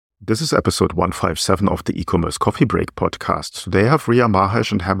This is episode 157 of the e-commerce coffee break podcast. Today I have Riya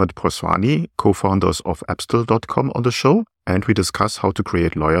Mahesh and Hemant Poswani, co-founders of Appstill.com on the show, and we discuss how to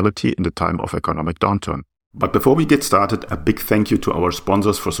create loyalty in the time of economic downturn. But before we get started, a big thank you to our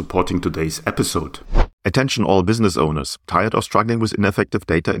sponsors for supporting today's episode. Attention all business owners. Tired of struggling with ineffective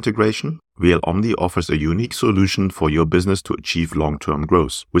data integration? VL Omni offers a unique solution for your business to achieve long-term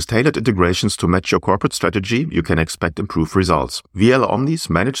growth. With tailored integrations to match your corporate strategy, you can expect improved results. VL Omni's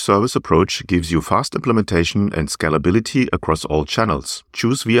managed service approach gives you fast implementation and scalability across all channels.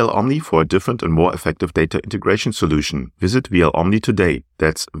 Choose VL Omni for a different and more effective data integration solution. Visit VL Omni today.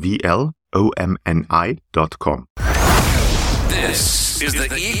 That's VLOMNI.com. This is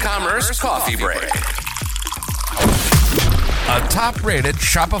the e-commerce coffee break. A top-rated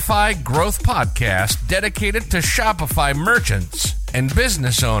Shopify growth podcast dedicated to Shopify merchants and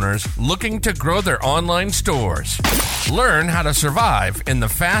business owners looking to grow their online stores. Learn how to survive in the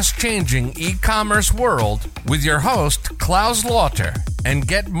fast-changing e-commerce world with your host, Klaus Lauter, and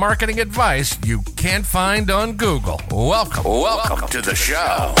get marketing advice you can't find on Google. Welcome to the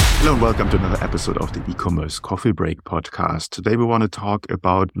show. Hello and welcome to another episode of the e-commerce coffee break podcast. Today we want to talk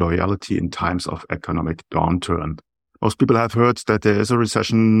about loyalty in times of economic downturn. Most people have heard that there is a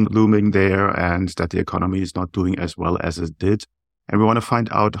recession looming there and that the economy is not doing as well as it did. And we want to find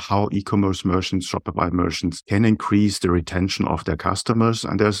out how e-commerce merchants, Shopify merchants, can increase the retention of their customers.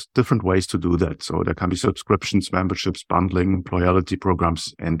 And there's different ways to do that. So there can be subscriptions, memberships, bundling, loyalty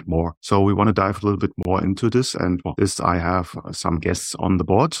programs, and more. So we want to dive a little bit more into this. And for this, I have some guests on the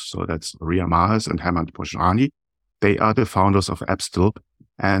board. So that's Riya Mahesh and Hemant Poswani. They are the founders of Appstill.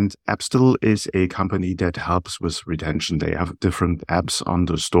 And Appstill is a company that helps with retention. They have different apps on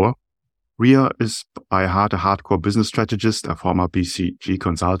the store. Riya is by heart a hardcore business strategist, a former BCG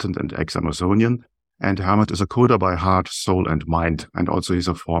consultant and ex-Amazonian. And Hemant is a coder by heart, soul, and mind. And also he's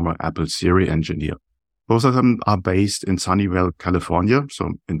a former Apple Siri engineer. Both of them are based in Sunnyvale, California,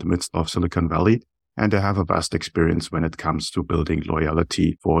 so in the midst of Silicon Valley. And they have a vast experience when it comes to building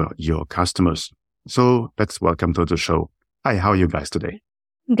loyalty for your customers. So let's welcome to the show. Hi, how are you guys today?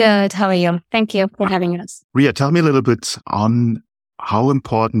 Good. How are you? Thank you for having us. Riya, tell me a little bit on how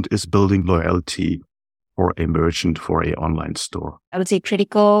important is building loyalty for a merchant, for an online store? I would say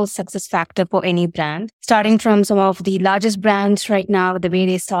critical success factor for any brand, starting from some of the largest brands right now, the way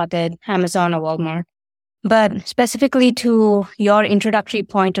they started, Amazon or Walmart. But specifically to your introductory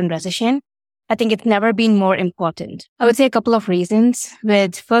point on recession, I think it's never been more important. I would say a couple of reasons.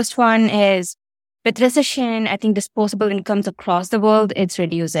 First one is, with recession, I think disposable incomes across the world, it's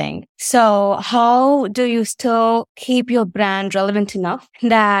reducing. So how do you still keep your brand relevant enough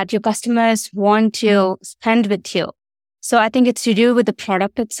that your customers want to spend with you? So I think it's to do with the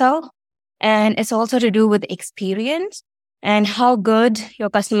product itself. And it's also to do with the experience and how good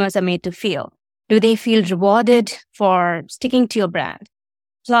your customers are made to feel. Do they feel rewarded for sticking to your brand?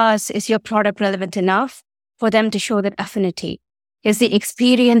 Plus, is your product relevant enough for them to show that affinity? Is the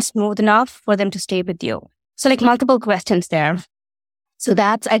experience smooth enough for them to stay with you? So multiple questions there. So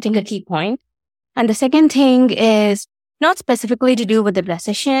that's, I think, a key point. And the second thing is not specifically to do with the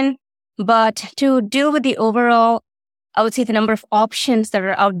recession, but to do with the overall, I would say, the number of options that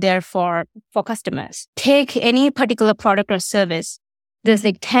are out there for customers. Take any particular product or service. There's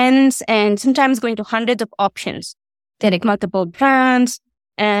tens and sometimes going to hundreds of options. There are multiple brands.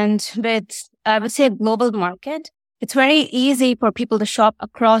 And with, I would say, a global market, it's very easy for people to shop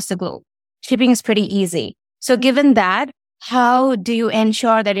across the globe. Shipping is pretty easy. So given that, how do you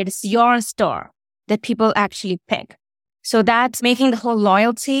ensure that it is your store that people actually pick? So that's making the whole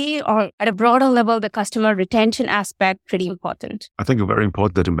loyalty or at a broader level, the customer retention aspect pretty important. I think very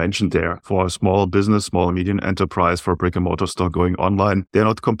important that you mentioned there for a small business, small and medium enterprise, for a brick and mortar store going online, they're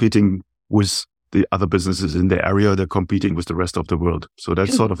not competing with the other businesses in the area, they're competing with the rest of the world. So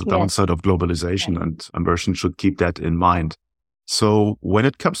that's sort of the downside of globalization, and a merchant should keep that in mind. So when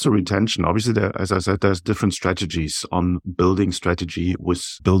it comes to retention, obviously, as I said, there's different strategies on building strategy with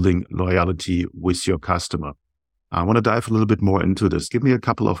building loyalty with your customer. I want to dive a little bit more into this. Give me a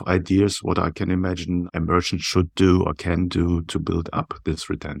couple of ideas what I can imagine a merchant should do or can do to build up this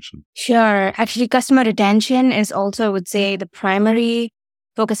retention. Sure. Actually, customer retention is also, I would say, the primary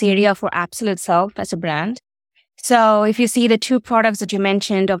focus area for Appstill itself as a brand. So if you see the two products that you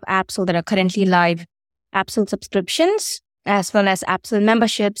mentioned of Appstill that are currently live, Appstill subscriptions as well as Appstill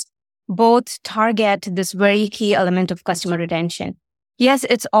memberships, both target this very key element of customer retention. Yes,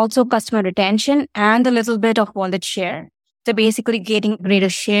 it's also customer retention and a little bit of wallet share. So basically getting greater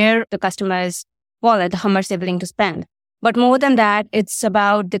share the customer's wallet, how much they're willing to spend. But more than that, it's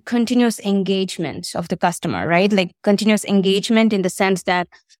about the continuous engagement of the customer, right? Like continuous engagement in the sense that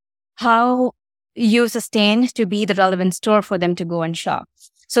how you sustain to be the relevant store for them to go and shop.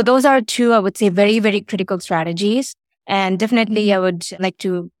 So those are two, I would say, very, very critical strategies. And definitely I would like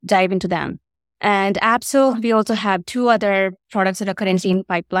to dive into them. And Appso, we also have two other products that are currently in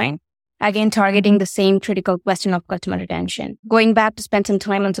pipeline. Again, targeting the same critical question of customer retention. Going back to spend some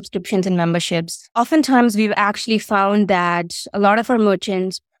time on subscriptions and memberships. Oftentimes, we've actually found that a lot of our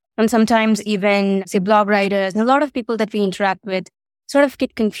merchants, and sometimes even, say, blog writers, and a lot of people that we interact with sort of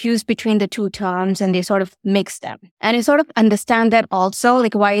get confused between the two terms and they sort of mix them. And I sort of understand that also,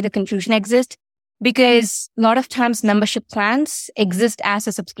 like why the confusion exists, because a lot of times membership plans exist as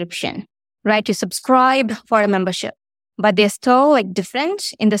a subscription, right? You subscribe for a membership, but they're still like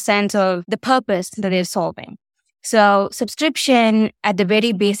different in the sense of the purpose that they're solving. So subscription at the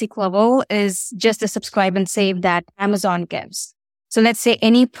very basic level is just a subscribe and save that Amazon gives. So let's say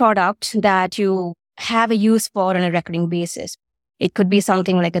any product that you have a use for on a recurring basis. It could be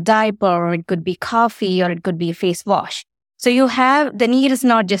something like a diaper, or it could be coffee, or it could be a face wash. So the need is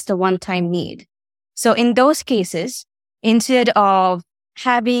not just a one-time need. So in those cases, instead of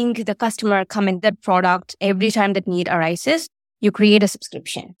having the customer come in that product every time that need arises, you create a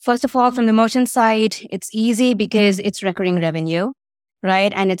subscription. First of all, from the merchant side, it's easy because it's recurring revenue,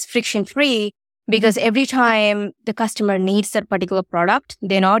 right? And it's friction-free because every time the customer needs that particular product,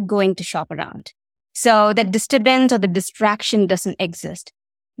 they're not going to shop around. So that disturbance or the distraction doesn't exist.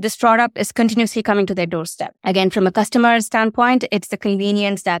 This product is continuously coming to their doorstep. Again, from a customer standpoint, it's the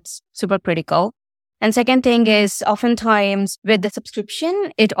convenience that's super critical. And second thing is oftentimes with the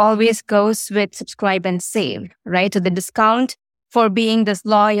subscription, it always goes with subscribe and save, right? So the discount for being this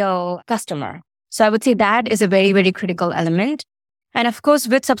loyal customer. So I would say that is a very, very critical element. And of course,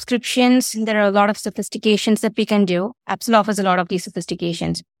 with subscriptions, there are a lot of sophistications that we can do. Appso offers a lot of these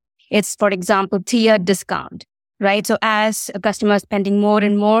sophistications. It's, for example, tiered discount, right? So as a customer is spending more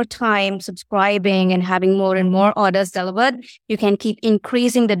and more time subscribing and having more and more orders delivered, you can keep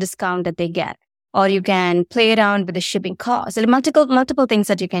increasing the discount that they get. Or you can play around with the shipping costs. There are multiple things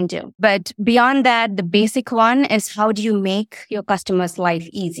that you can do. But beyond that, the basic one is how do you make your customer's life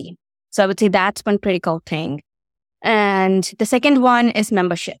easy? So I would say that's one critical thing. And the second one is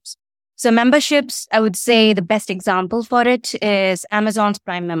memberships. So memberships, I would say the best example for it is Amazon's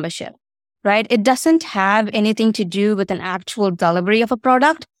Prime membership, right? It doesn't have anything to do with an actual delivery of a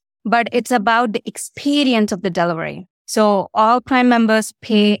product, but it's about the experience of the delivery. So all Prime members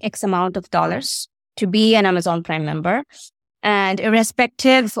pay X amount of dollars to be an Amazon Prime member. And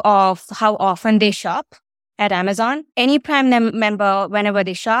irrespective of how often they shop at Amazon, any Prime member, whenever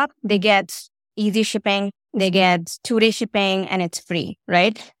they shop, they get easy shipping, they get 2-day shipping, and it's free,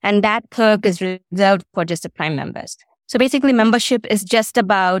 right? And that perk is reserved for just the Prime members. So basically, membership is just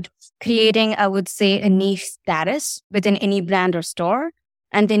about creating, I would say, a niche status within any brand or store,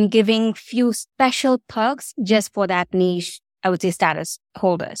 and then giving few special perks just for that niche, I would say, status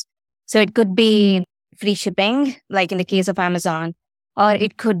holders. So it could be free shipping, like in the case of Amazon, or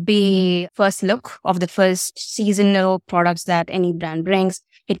it could be first look of the first seasonal products that any brand brings.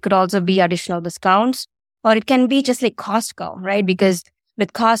 It could also be additional discounts, or it can be just like Costco, right? Because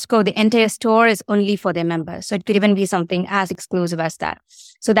with Costco, the entire store is only for their members. So it could even be something as exclusive as that.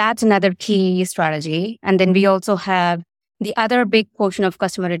 So that's another key strategy. And then we also have the other big portion of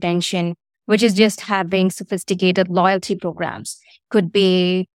customer retention, which is just having sophisticated loyalty programs. Could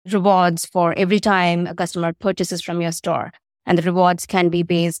be rewards for every time a customer purchases from your store. And the rewards can be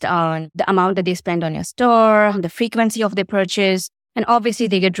based on the amount that they spend on your store, the frequency of their purchase. And obviously,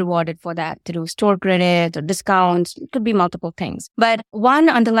 they get rewarded for that through store credit or discounts. It could be multiple things. But one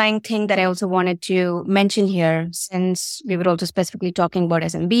underlying thing that I also wanted to mention here, since we were also specifically talking about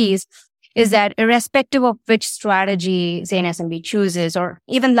SMBs, is that irrespective of which strategy, say, an SMB chooses, or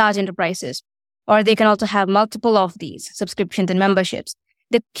even large enterprises, or they can also have multiple of these subscriptions and memberships,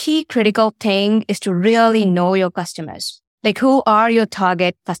 the key critical thing is to really know your customers. Like, who are your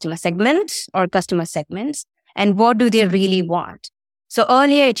target customer segments or customer segments, and what do they really want? So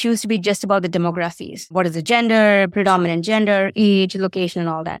earlier, it used to be just about the demographics. What is the gender, predominant gender, age, location, and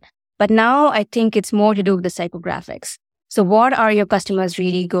all that. But now I think it's more to do with the psychographics. So what are your customers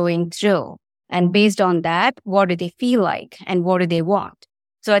really going through? And based on that, what do they feel like and what do they want?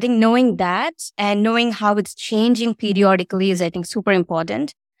 So I think knowing that and knowing how it's changing periodically is, I think, super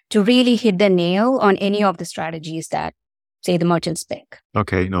important to really hit the nail on any of the strategies that, say, the merchants pick.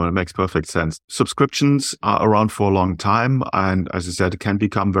 Okay, no, it makes perfect sense. Subscriptions are around for a long time. And as I said, it can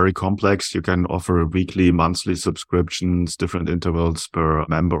become very complex. You can offer weekly, monthly subscriptions, different intervals per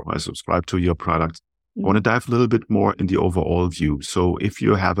member who has subscribed to your product. I want to dive a little bit more in the overall view. So if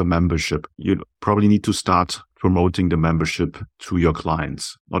you have a membership, you probably need to start promoting the membership to your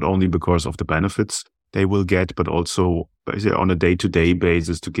clients, not only because of the benefits they will get, but also basically on a day-to-day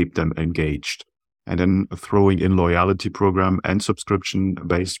basis to keep them engaged. And then throwing in loyalty program and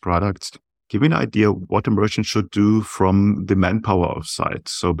subscription-based products. Give me an idea what a merchant should do from the manpower side.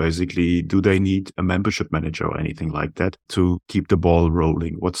 So basically, do they need a membership manager or anything like that to keep the ball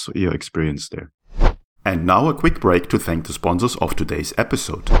rolling? What's your experience there? And now a quick break to thank the sponsors of today's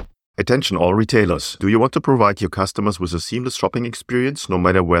episode. Attention all retailers. Do you want to provide your customers with a seamless shopping experience no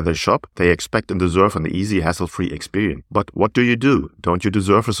matter where they shop? They expect and deserve an easy, hassle-free experience. But what do? Don't you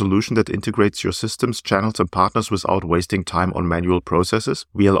deserve a solution that integrates your systems, channels and partners without wasting time on manual processes?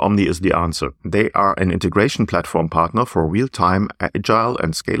 VL Omni is the answer. They are an integration platform partner for real-time, agile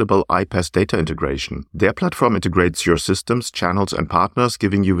and scalable iPaaS data integration. Their platform integrates your systems, channels and partners,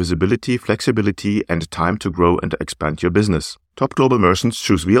 giving you visibility, flexibility and time to grow and expand your business. Top global merchants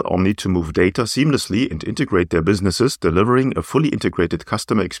choose VL Omni to move data seamlessly and integrate their businesses, delivering a fully integrated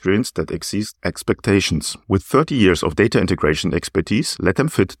customer experience that exceeds expectations. With 30 years of data integration expertise, let them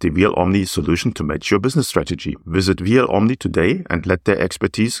fit the VL Omni solution to match your business strategy. Visit VL Omni today and let their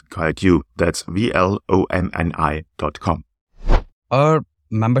expertise guide you. That's VLOMNI.com. Our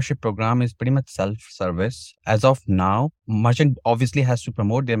membership program is pretty much self-service. As of now, merchant obviously has to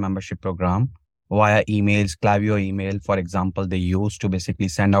promote their membership program via emails. Klaviyo email, for example, they use to basically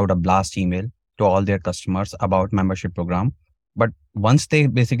send out a blast email to all their customers about membership program. But once they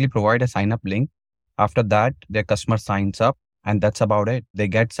basically provide a sign up link, after that, their customer signs up and that's about it. They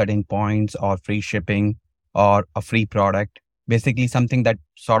get certain points or free shipping or a free product, basically something that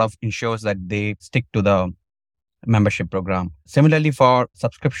sort of ensures that they stick to the membership program. Similarly, for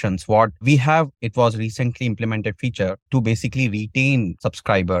subscriptions, what we have, it was recently implemented feature to basically retain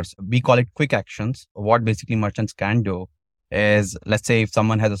subscribers. We call it quick actions. What basically merchants can do is, let's say if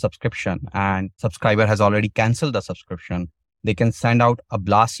someone has a subscription and subscriber has already canceled the subscription, they can send out a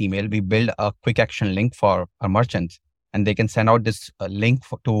blast email. We build a quick action link for our merchants and they can send out this link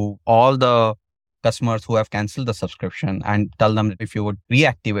to all the customers who have canceled the subscription and tell them that if you would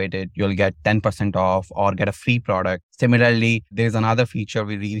reactivate it, you'll get 10% off or get a free product. Similarly, there's another feature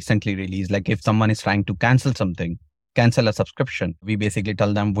we recently released. Like if someone is trying to cancel a subscription, we basically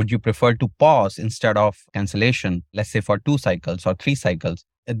tell them, would you prefer to pause instead of cancellation? Let's say for 2 cycles or 3 cycles.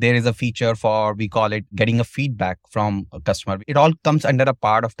 There is a feature for, we call it getting a feedback from a customer. It all comes under a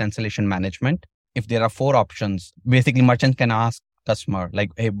part of cancellation management. If there are 4 options, basically merchants can ask customer,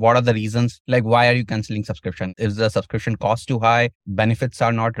 like, hey, what are the reasons? Like, why are you canceling subscription? Is the subscription cost too high? Benefits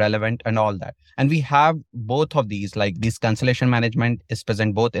are not relevant and all that. And we have both of these, like this cancellation management is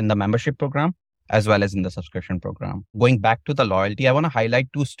present both in the membership program as well as in the subscription program. Going back to the loyalty, I want to highlight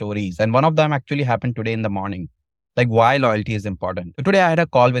 2 stories. And one of them actually happened today in the morning, like why loyalty is important. So today I had a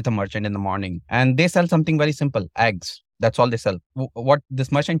call with a merchant in the morning and they sell something very simple, eggs. That's all they sell. What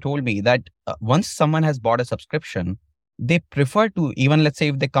this merchant told me that once someone has bought a subscription, they prefer to, even let's say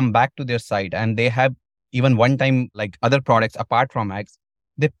if they come back to their site and they have even one-time like other products apart from eggs,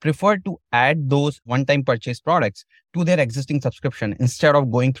 they prefer to add those one-time purchase products to their existing subscription instead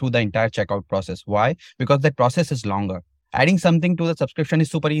of going through the entire checkout process. Why? Because that process is longer. Adding something to the subscription is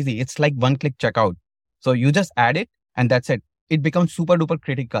super easy. It's like one-click checkout. So you just add it and that's it. It becomes super duper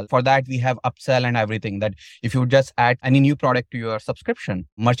critical. For that, we have upsell and everything that if you just add any new product to your subscription,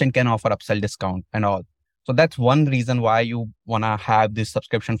 merchant can offer upsell discount and all. So that's one reason why you want to have this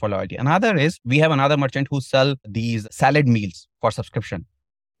subscription for loyalty. Another is we have another merchant who sell these salad meals for subscription.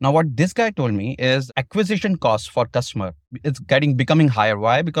 Now, what this guy told me is acquisition cost for customer. It's becoming higher.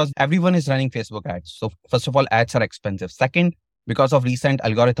 Why? Because everyone is running Facebook ads. So first of all, ads are expensive. Second, because of recent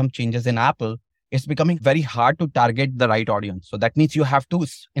algorithm changes in Apple, it's becoming very hard to target the right audience. So that means you have to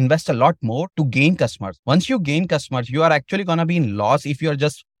invest a lot more to gain customers. Once you gain customers, you are actually going to be in loss if you're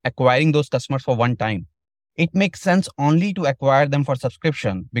just acquiring those customers for one time. It makes sense only to acquire them for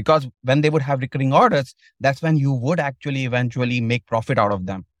subscription because when they would have recurring orders, that's when you would actually eventually make profit out of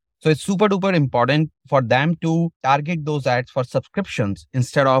them. So it's super duper important for them to target those ads for subscriptions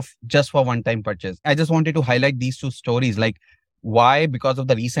instead of just for one-time purchase. I just wanted to highlight these 2 stories, like why, because of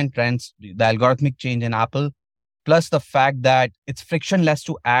the recent trends, the algorithmic change in Apple, plus the fact that it's frictionless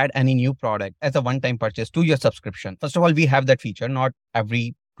to add any new product as a one-time purchase to your subscription. First of all, we have that feature. Not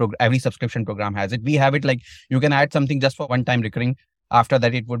every subscription program has it. We have it like you can add something just for one time recurring. After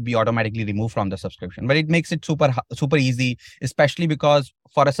that, it would be automatically removed from the subscription. But it makes it super easy, especially because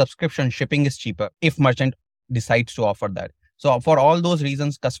for a subscription, shipping is cheaper if merchant decides to offer that. So for all those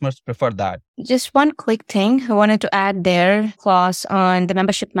reasons, customers prefer that. Just one quick thing I wanted to add there, Klaus, on the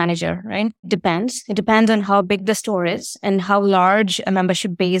membership manager, right? It depends on how big the store is and how large a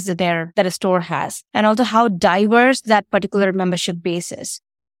membership base that a store has, and also how diverse that particular membership base is.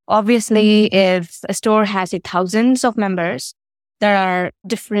 Obviously, if a store has thousands of members that are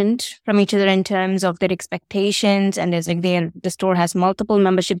different from each other in terms of their expectations, and the store has multiple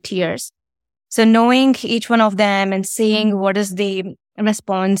membership tiers. So knowing each one of them and seeing what is the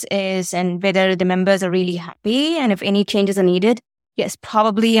response is and whether the members are really happy and if any changes are needed, yes,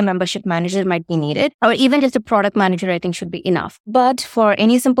 probably a membership manager might be needed, or even just a product manager, I think, should be enough. But for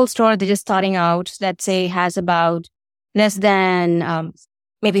any simple store that's just starting out, let's say has about less than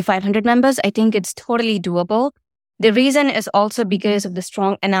maybe 500 members, I think it's totally doable. The reason is also because of the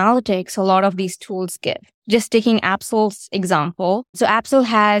strong analytics a lot of these tools give. Just taking Appsul's example. So Appsul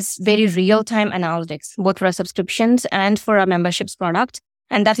has very real-time analytics, both for our subscriptions and for our memberships product.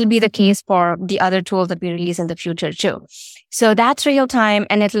 And that will be the case for the other tools that we release in the future too. So that's real-time,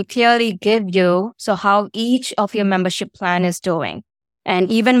 and it'll clearly give you how each of your membership plan is doing.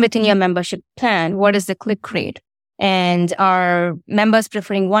 And even within your membership plan, what is the click rate? And are members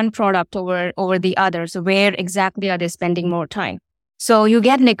preferring one product over the other? So where exactly are they spending more time? So you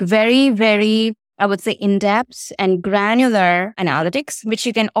get very, very, I would say, in-depth and granular analytics, which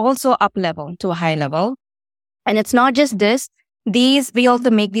you can also up-level to a high level. And it's not just this. We also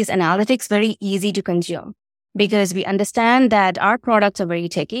make these analytics very easy to consume because we understand that our products are very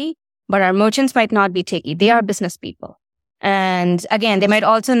techy, but our merchants might not be techy. They are business people. And again, they might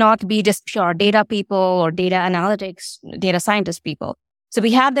also not be just pure data people or data analytics, data scientist people. So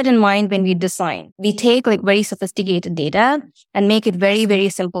we have that in mind when we design. We take very sophisticated data and make it very, very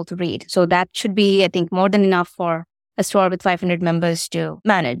simple to read. So that should be, I think, more than enough for a store with 500 members to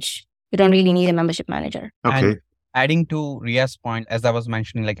manage. You don't really need a membership manager. Okay. And adding to Ria's point, as I was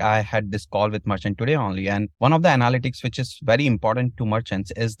mentioning, I had this call with merchant today only. And one of the analytics, which is very important to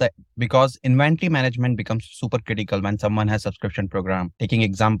merchants, is that because inventory management becomes super critical when someone has subscription program. Taking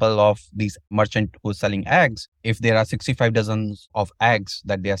example of these merchant who's selling eggs, if there are 65 dozens of eggs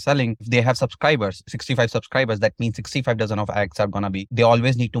that they are selling, if they have 65 subscribers, that means 65 dozen of eggs are going to be, they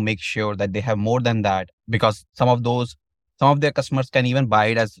always need to make sure that they have more than that, because some of their customers can even buy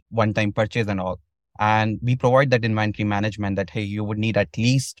it as one-time purchase and all. And we provide that inventory management that, hey, you would need at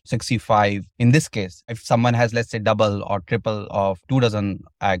least 65. In this case, if someone has, let's say, double or triple of 2 dozen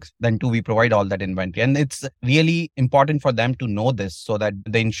eggs, then we provide all that inventory. And it's really important for them to know this so that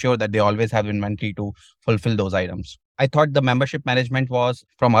they ensure that they always have inventory to fulfill those items. I thought the membership management was,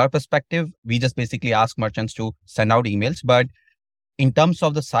 from our perspective, we just basically ask merchants to send out emails. But in terms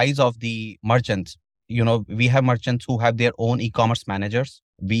of the size of the merchants, we have merchants who have their own e-commerce managers.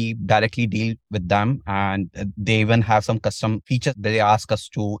 We directly deal with them, and they even have some custom features that they ask us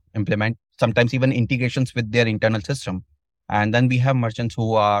to implement, sometimes even integrations with their internal system. And then we have merchants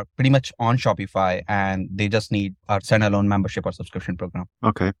who are pretty much on Shopify and they just need our standalone membership or subscription program.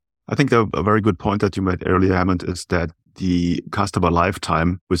 Okay. I think a very good point that you made earlier, Hemant, is that the customer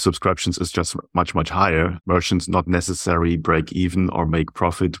lifetime with subscriptions is just much, much higher. Merchants not necessarily break even or make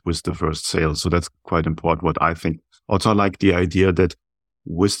profit with the first sale. So that's quite important, what I think. Also, I like the idea that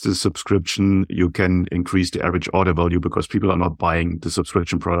with the subscription, you can increase the average order value because people are not buying the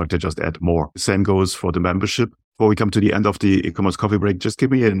subscription product. They just add more. Same goes for the membership. Before we come to the end of the e-commerce coffee break, just give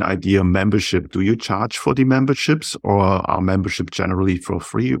me an idea. Membership. Do you charge for the memberships, or are membership generally for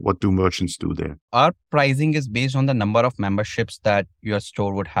free? What do merchants do there? Our pricing is based on the number of memberships that your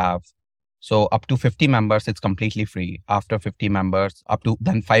store would have. So up to 50 members, it's completely free. After 50 members, up to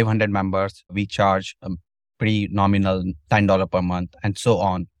then 500 members, we charge pretty nominal $10 per month and so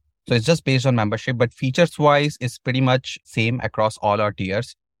on. So it's just based on membership, but features wise is pretty much same across all our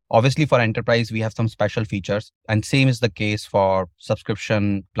tiers. Obviously for enterprise, we have some special features, and same is the case for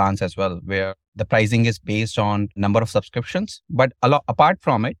subscription plans as well, where the pricing is based on number of subscriptions. But apart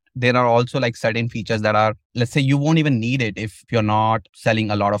from it, there are also certain features that are, let's say you won't even need it if you're not selling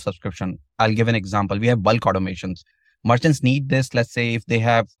a lot of subscription. I'll give an example. We have bulk automations. Merchants need this, let's say if they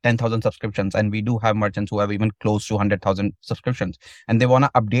have 10,000 subscriptions, and we do have merchants who have even close to 100,000 subscriptions, and they want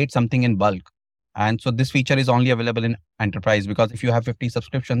to update something in bulk. And so this feature is only available in enterprise, because if you have 50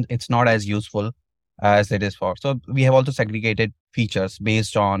 subscriptions, it's not as useful as it is for. So we have also segregated features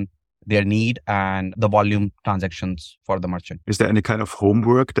based on their need and the volume transactions for the merchant. Is there any kind of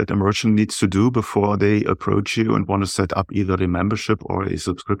homework that a merchant needs to do before they approach you and want to set up either a membership or a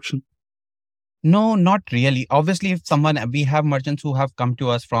subscription? No, not really. Obviously, we have merchants who have come to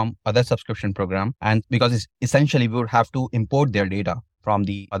us from other subscription program, and because essentially we would have to import their data. from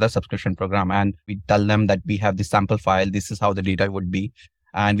the other subscription program. And we tell them that we have the sample file. This is how the data would be.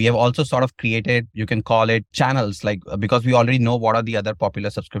 And we have also sort of created, you can call it channels, like because we already know what are the other popular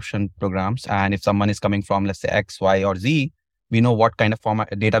subscription programs. And if someone is coming from, let's say, X, Y, or Z, we know what kind of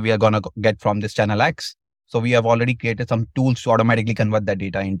format data we are going to get from this channel X. So we have already created some tools to automatically convert that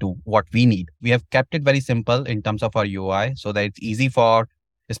data into what we need. We have kept it very simple in terms of our UI so that it's easy for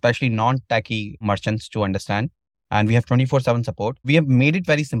especially non-techie merchants to understand. And we have 24/7 support. We have made it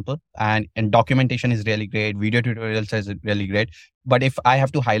very simple and documentation is really great. Video tutorials is really great. But if I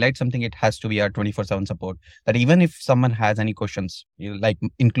have to highlight something, it has to be our 24/7 support. That even if someone has any questions, like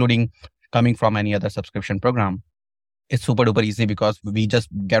including coming from any other subscription program, it's super duper easy because we just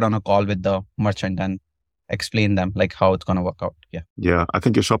get on a call with the merchant and explain them like how it's going to work out. Yeah. I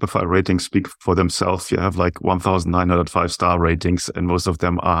think your Shopify ratings speak for themselves. You have like 1,905 star ratings and most of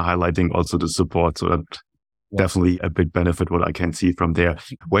them are highlighting also the support. So that definitely a big benefit what I can see from there.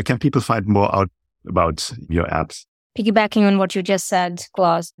 Where can people find more out about your apps? Piggybacking on what you just said,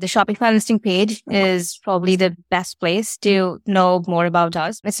 Klaus, the Shopify listing page is probably the best place to know more about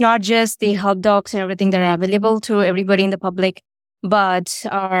us. It's not just the help docs and everything that are available to everybody in the public, but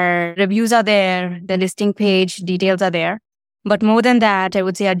our reviews are there, the listing page details are there. But more than that, I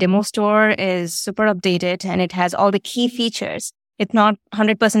would say our demo store is super updated and it has all the key features. It's not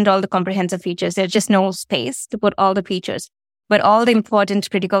 100% all the comprehensive features. There's just no space to put all the features, but all the important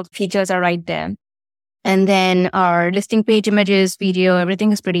critical features are right there. And then our listing page images, video,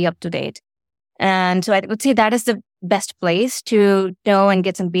 everything is pretty up to date. And so I would say that is the best place to know and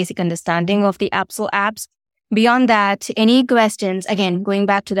get some basic understanding of the Appstle apps. Beyond that, any questions, again, going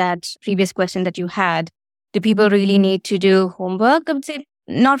back to that previous question that you had, do people really need to do homework? I would say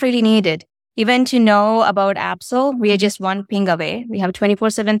not really needed. Even to know about Appstle, we are just one ping away. We have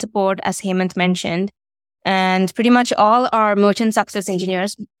 24/7 support, as Hemant mentioned. And pretty much all our merchant success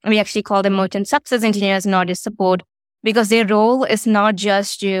engineers, we actually call them merchant success engineers, not just support, because their role is not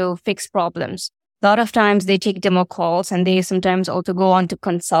just to fix problems. A lot of times they take demo calls and they sometimes also go on to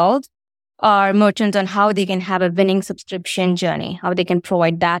consult our merchants on how they can have a winning subscription journey, how they can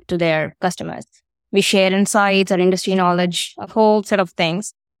provide that to their customers. We share insights, our industry knowledge, a whole set of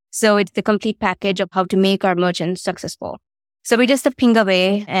things. So it's the complete package of how to make our merchants successful. So we just ping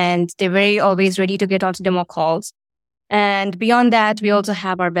away and they're very always ready to get onto demo calls. And beyond that, we also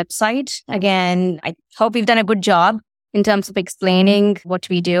have our website. Again, I hope we've done a good job in terms of explaining what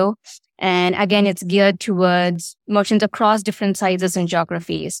we do. And again, it's geared towards merchants across different sizes and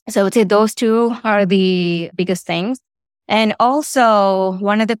geographies. So I would say those two are the biggest things. And also,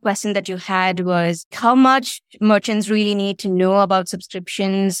 one of the questions that you had was how much merchants really need to know about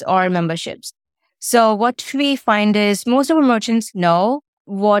subscriptions or memberships. So what we find is most of our merchants know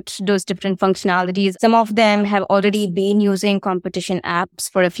what those different functionalities. Some of them have already been using competition apps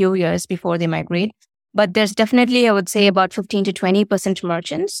for a few years before they migrate. But there's definitely, I would say, about 15 to 20%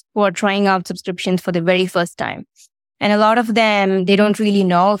 merchants who are trying out subscriptions for the very first time. And a lot of them, they don't really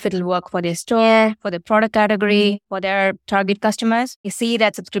know if it'll work for their store, for their product category, for their target customers. They see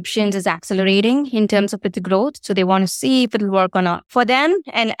that subscriptions is accelerating in terms of its growth. So they want to see if it'll work or not. For them,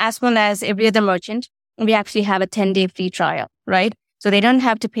 and as well as every other merchant, we actually have a 10-day free trial, right? So they don't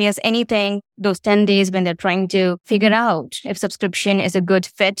have to pay us anything those 10 days when they're trying to figure out if subscription is a good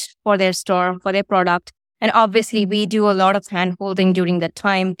fit for their store, for their product. And obviously, we do a lot of hand-holding during that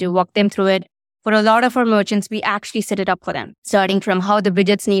time to walk them through it. For a lot of our merchants, we actually set it up for them, starting from how the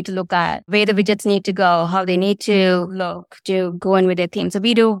widgets need to look at, where the widgets need to go, how they need to look to go in with their theme. So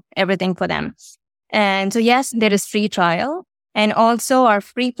we do everything for them. And so, yes, there is free trial and also our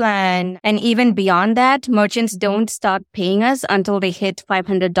free plan. And even beyond that, merchants don't start paying us until they hit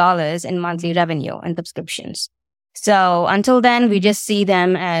 $500 in monthly revenue and subscriptions. So until then, we just see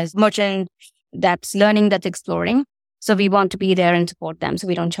them as merchants that's learning, that's exploring. So we want to be there and support them, so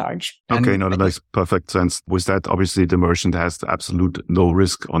we don't charge. Okay, no, that makes perfect sense. With that, obviously, the merchant has the absolute no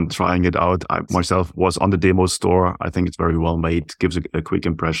risk on trying it out. I myself was on the demo store. I think it's very well made, gives a quick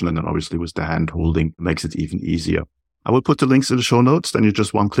impression, and then obviously with the hand holding, makes it even easier. I will put the links in the show notes, then you're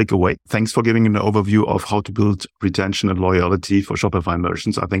just one click away. Thanks for giving an overview of how to build retention and loyalty for Shopify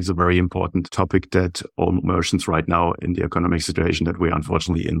merchants. I think it's a very important topic that all merchants right now in the economic situation that we're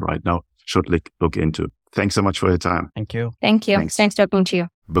unfortunately in right now should look into. Thanks so much for your time. Thank you. Thank you. Thanks talking to you.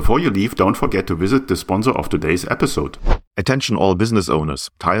 Before you leave, don't forget to visit the sponsor of today's episode. Attention all business owners,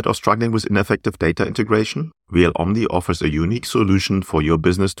 tired of struggling with ineffective data integration? VL Omni offers a unique solution for your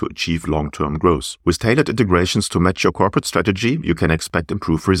business to achieve long-term growth. With tailored integrations to match your corporate strategy, you can expect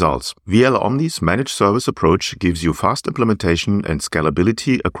improved results. VL Omni's managed service approach gives you fast implementation and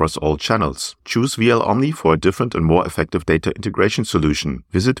scalability across all channels. Choose VL Omni for a different and more effective data integration solution.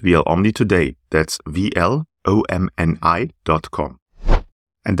 Visit VL Omni today. That's VLOMNI.com.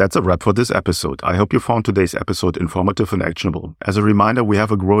 And that's a wrap for this episode. I hope you found today's episode informative and actionable. As a reminder, we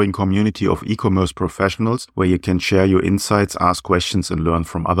have a growing community of e-commerce professionals where you can share your insights, ask questions, and learn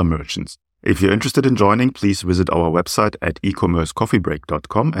from other merchants. If you're interested in joining, please visit our website at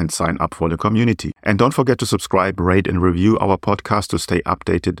ecommercecoffeebreak.com and sign up for the community. And don't forget to subscribe, rate, and review our podcast to stay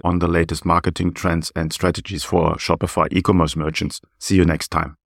updated on the latest marketing trends and strategies for Shopify e-commerce merchants. See you next time.